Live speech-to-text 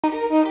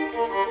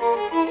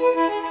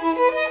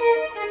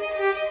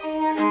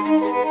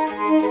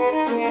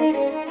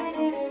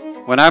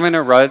When I'm in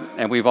a rut,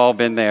 and we've all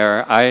been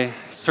there, I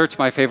search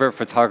my favorite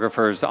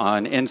photographers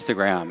on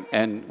Instagram.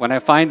 And when I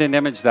find an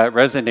image that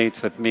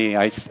resonates with me,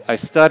 I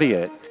study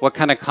it. What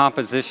kind of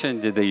composition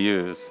did they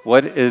use?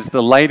 What is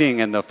the lighting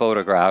in the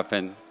photograph?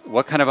 And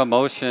what kind of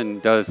emotion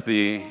does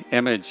the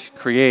image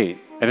create?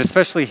 And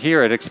especially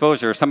here at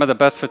Exposure, some of the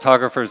best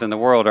photographers in the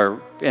world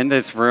are in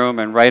this room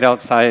and right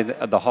outside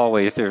of the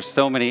hallways. There's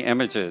so many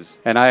images.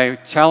 And I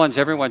challenge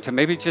everyone to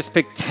maybe just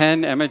pick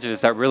 10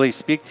 images that really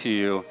speak to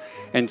you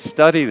and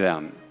study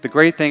them. The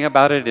great thing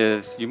about it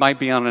is you might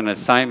be on an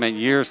assignment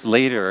years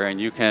later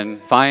and you can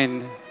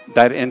find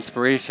that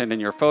inspiration in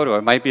your photo.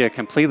 It might be a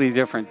completely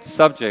different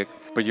subject,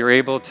 but you're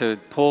able to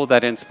pull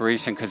that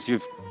inspiration because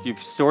you've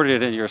stored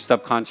it in your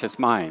subconscious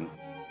mind.